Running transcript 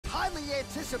highly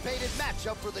anticipated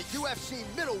matchup for the UFC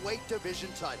middleweight division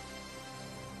title.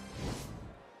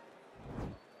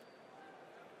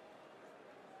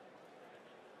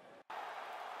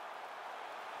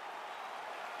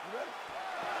 You ready?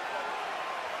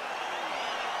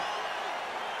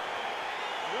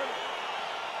 You ready?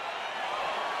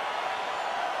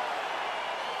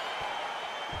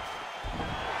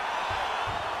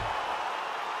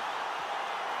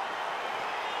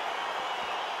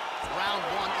 Round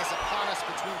one is upon us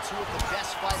between two of the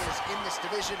best fighters in this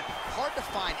division. Hard to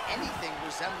find anything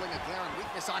resembling a glaring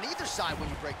weakness on either side when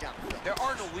you break down the film. There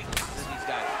are no weaknesses in these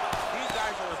guys. These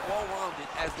guys are as well-rounded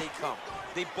as they come.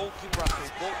 They both can wrestle,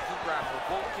 both can grapple,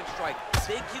 both can strike.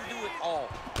 They can do it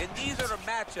all. And these are the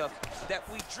matchups that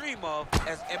we dream of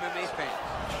as MMA fans.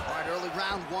 All right, early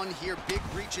round one here. Big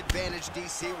reach advantage,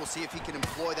 DC. We'll see if he can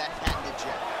employ that patented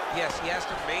jet. Yes, he has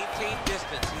to maintain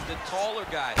distance. He's the taller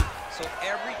guy. So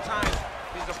every time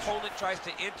his opponent tries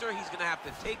to enter, he's going to have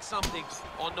to take something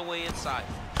on the way inside.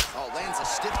 Oh, lands a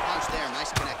stiff punch there.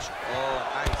 Nice connection. Oh,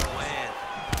 nice land.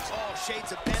 Oh,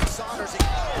 shades of Ben Saunders.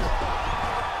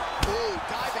 Oh,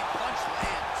 diving punch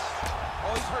lands.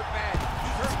 Oh, he's hurt bad.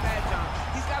 He's hurt bad, John.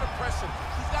 He's got to press him.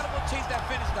 He's got to go chase that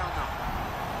finish down now.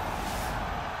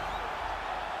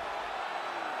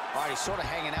 All right, he's sort of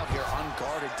hanging out here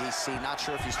unguarded, DC. Not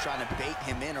sure if he's trying to bait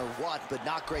him in or what, but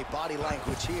not great body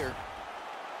language here.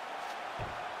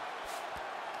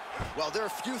 Well, there are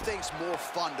few things more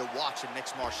fun to watch in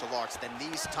mixed martial arts than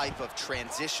these type of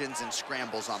transitions and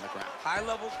scrambles on the ground.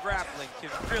 High-level grappling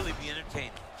can really be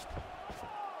entertaining.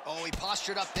 Oh, he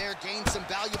postured up there, gained some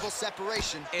valuable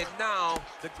separation. And now,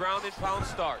 the ground and pound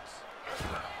starts.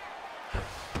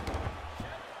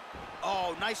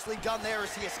 Oh, nicely done there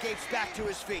as he escapes back to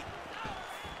his feet.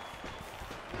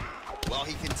 Well,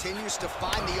 he continues to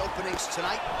find the openings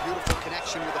tonight. Beautiful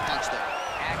connection with a punch there.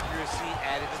 Accuracy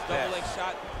at its best. Double leg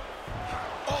shot.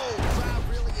 Oh, crowd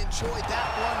really enjoyed that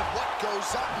one. What goes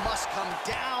up must come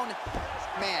down.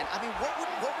 Man, I mean, what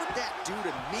would that do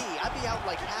to me? I'd be out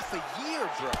like half a year,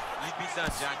 bro. You'd be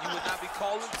done, John. You would not be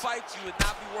calling fights. You would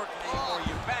not be working anymore.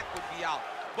 Your back would be out.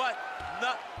 But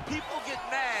people get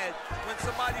mad when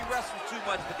somebody wrestles too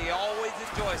much, but they always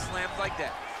enjoy slams like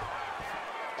that.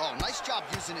 Oh, nice job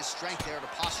using his strength there to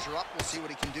posture up. We'll see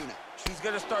what he can do now. He's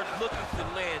going to start looking to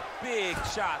land big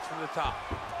shots from the top.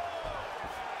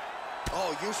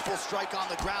 Oh, useful strike on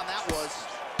the ground that was.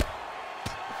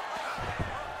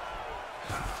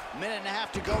 Minute and a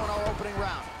half to go in our opening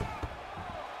round.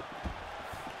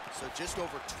 So just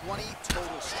over 20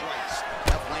 total strikes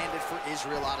have landed for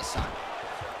Israel Adesanya.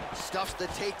 Stuffs the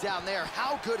takedown there.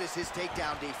 How good is his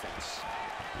takedown defense?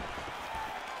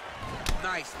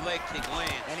 Nice leg kick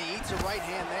land. And he eats a right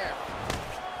hand there.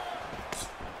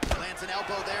 Lands an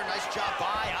elbow there. Nice job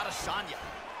by Adesanya.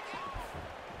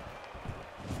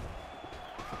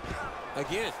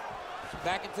 Again,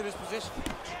 back into this position.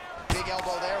 Big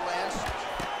elbow there, lands.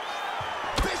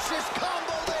 Vicious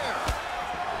combo there.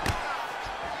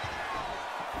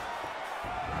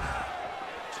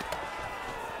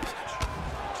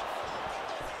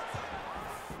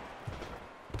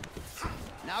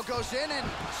 Now goes in and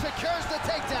secures the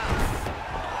takedown.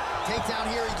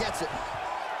 Takedown here, he gets it.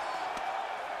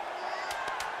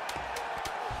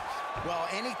 Well,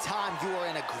 anytime you are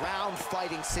in a ground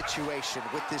fighting situation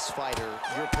with this fighter,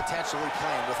 you're potentially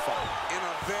playing with fire. In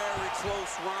a very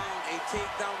close round, a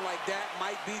takedown like that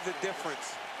might be the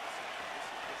difference.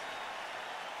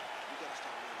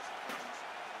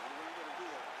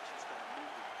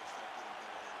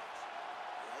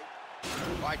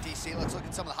 All right, DC, let's look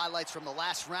at some of the highlights from the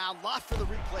last round. Lot for the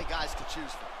replay guys to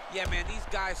choose from. Yeah, man, these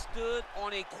guys stood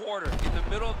on a quarter in the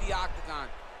middle of the octagon.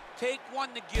 Take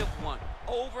one to give one.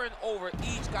 Over and over,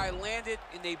 each guy landed,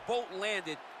 and they both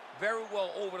landed very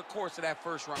well over the course of that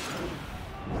first round.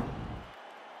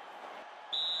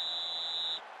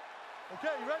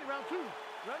 Okay, you ready? Round two.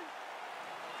 Ready?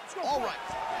 Let's go. All right,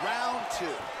 round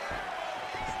two.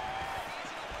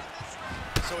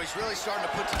 So he's really starting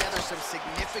to put together some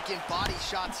significant body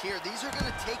shots here. These are going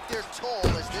to take their toll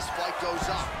as this fight goes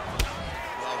on.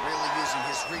 Well, really using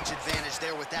his reach advantage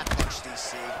there with that punch,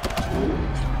 DC.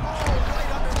 Oh,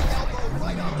 right under the elbow,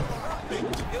 right on the bar. It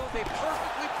was a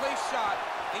perfectly placed shot,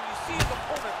 and you see his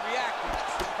opponent reacting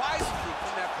surprisingly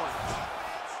from that punch.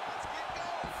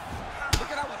 Look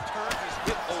at how he turns his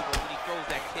hip over when he throws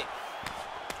that kick.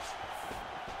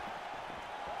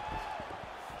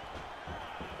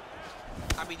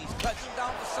 I mean, he's cutting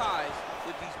down the size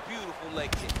with these beautiful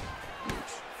leg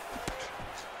kicks.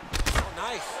 Oh,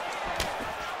 nice.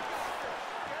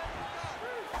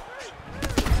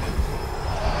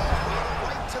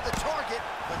 Right to the target.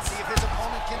 Let's see if his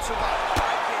opponent can survive.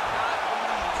 I cannot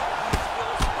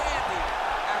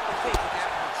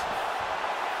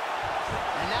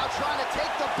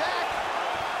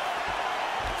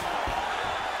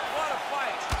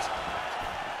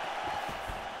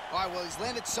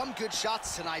some good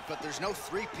shots tonight, but there's no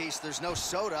three-piece, there's no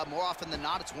soda. More often than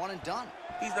not, it's one and done.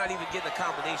 He's not even getting a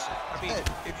combination. I mean,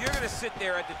 if you're going to sit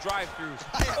there at the drive-thru,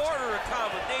 order a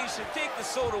combination, take the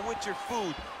soda with your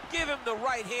food, give him the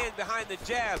right hand behind the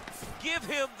jab, give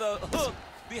him the hook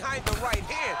behind the right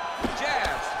hand.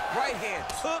 Jabs, right hand,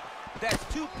 hook. That's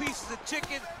 2 pieces of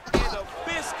chicken and a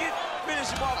biscuit. Finish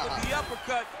him off with the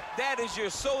uppercut. That is your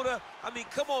soda. I mean,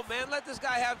 come on, man. Let this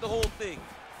guy have the whole thing.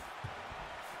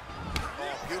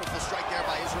 Oh, beautiful strike there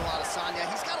by Israel Adesanya.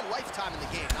 He's got a lifetime in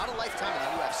the game, not a lifetime in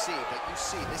the UFC, but you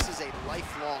see, this is a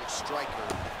lifelong striker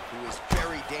who is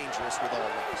very dangerous with all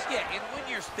of this. Yeah, and when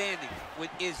you're standing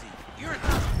with Izzy, you're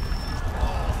not.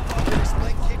 This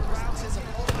leg kick rounds his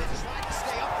opponent, trying to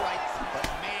stay upright, but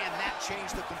man, that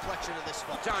changed the complexion of this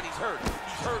fight. Johnny's hurt.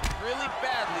 He's hurt really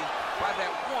badly by that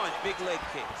one big leg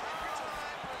kick.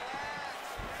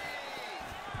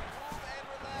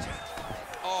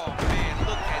 Oh, man,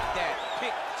 look at that.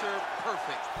 Picture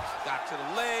perfect. Got to the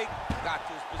leg, got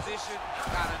to his position,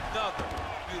 got another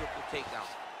beautiful takedown.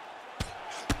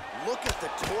 Look at the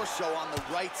torso on the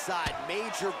right side.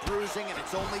 Major bruising, and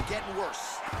it's only getting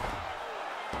worse.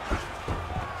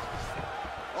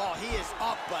 Oh, he is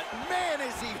up, but man,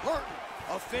 is he hurting.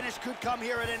 A finish could come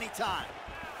here at any time.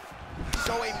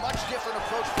 So a much different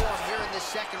approach for him here in this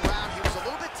second round. He was a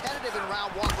little bit tentative in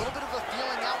round one, a little bit of a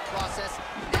feeling out process.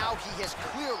 Now he has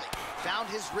clearly found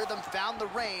his rhythm, found the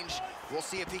range. We'll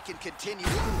see if he can continue.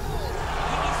 He needs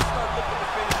to start looking to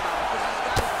finish now because he's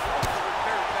got his approach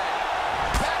very bad.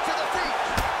 Back to the feet.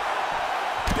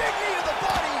 Big knee to the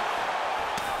body.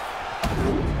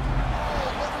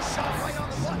 Oh, liver shot right on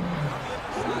the button.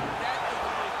 That is the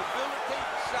most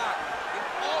debilitating shot in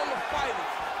all of fighting.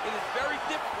 It is very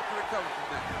difficult to recover from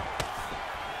that.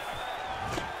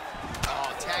 Oh,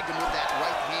 tagged him with that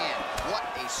right hand. What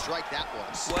a strike that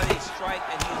was. What a strike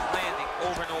that he's landing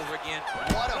over and over again.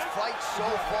 What a fight so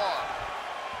far.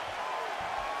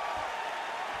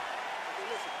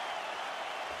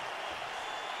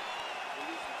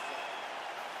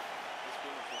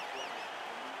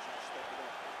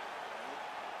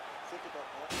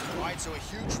 All right, so a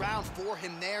huge round for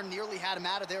him there. Nearly had him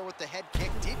out of there with the head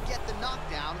kick. Did get the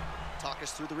knockdown. Talk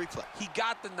us through the replay. He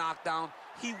got the knockdown.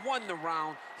 He won the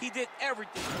round. He did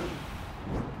everything.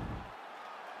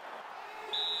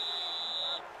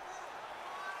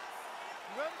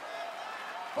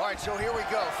 All right, so here we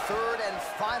go. Third and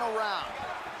final round.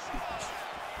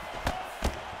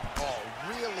 Oh,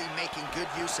 really making good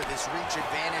use of his reach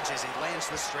advantage as he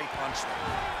lands the straight punch there.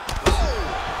 Oh!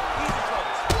 He's in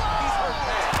trouble. He's hurt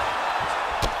bad.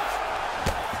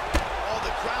 Oh,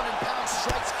 the ground and pound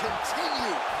strikes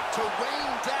continue to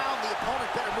rain down. The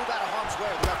opponent better move out of harm's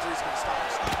way. The referee's going to stop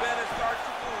us. He better start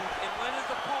to move, and when his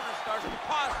opponent starts to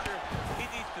posture, he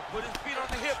needs to put his feet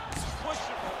on the hip, push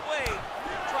him away,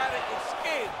 try to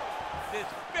escape this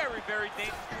very, very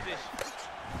dangerous position.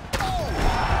 Oh!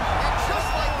 And just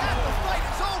like that, the fight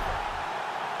is over.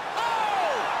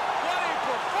 Oh! What a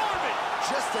performance!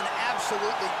 Just an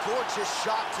absolutely gorgeous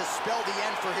shot to spell the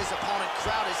end for his opponent.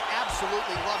 Crowd is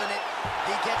absolutely loving it.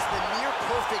 He gets the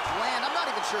near-perfect land. I'm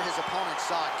not even sure his opponent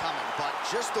saw it coming, but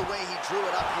just the way he drew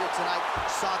it up here tonight,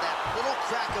 saw that little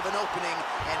crack of an opening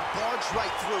and barged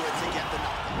right through it to get the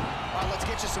knockout. All right, let's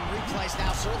get you some replays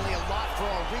now. Certainly a lot for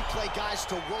our replay guys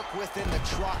to work with in the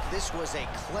truck. This was a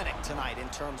clinic tonight in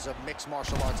terms of mixed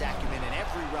martial arts acumen in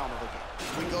every realm of the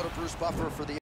game. We go to Bruce Buffer for the